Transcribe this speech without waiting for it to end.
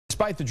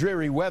Despite the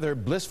dreary weather,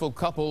 blissful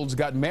couples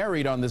got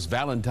married on this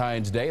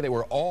Valentine's Day. They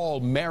were all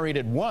married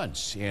at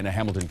once in a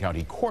Hamilton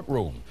County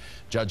courtroom.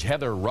 Judge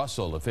Heather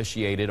Russell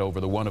officiated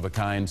over the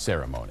one-of-a-kind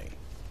ceremony.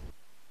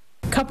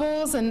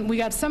 Couples, and we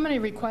got so many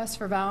requests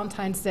for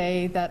Valentine's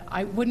Day that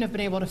I wouldn't have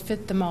been able to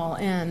fit them all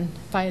in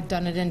if I had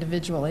done it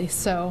individually.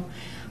 So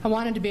I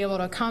wanted to be able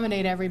to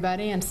accommodate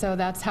everybody, and so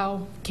that's how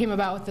it came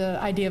about with the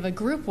idea of a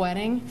group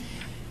wedding.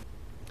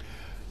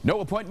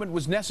 No appointment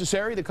was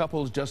necessary. The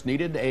couples just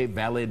needed a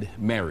valid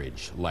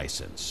marriage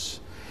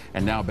license.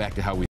 And now back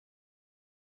to how we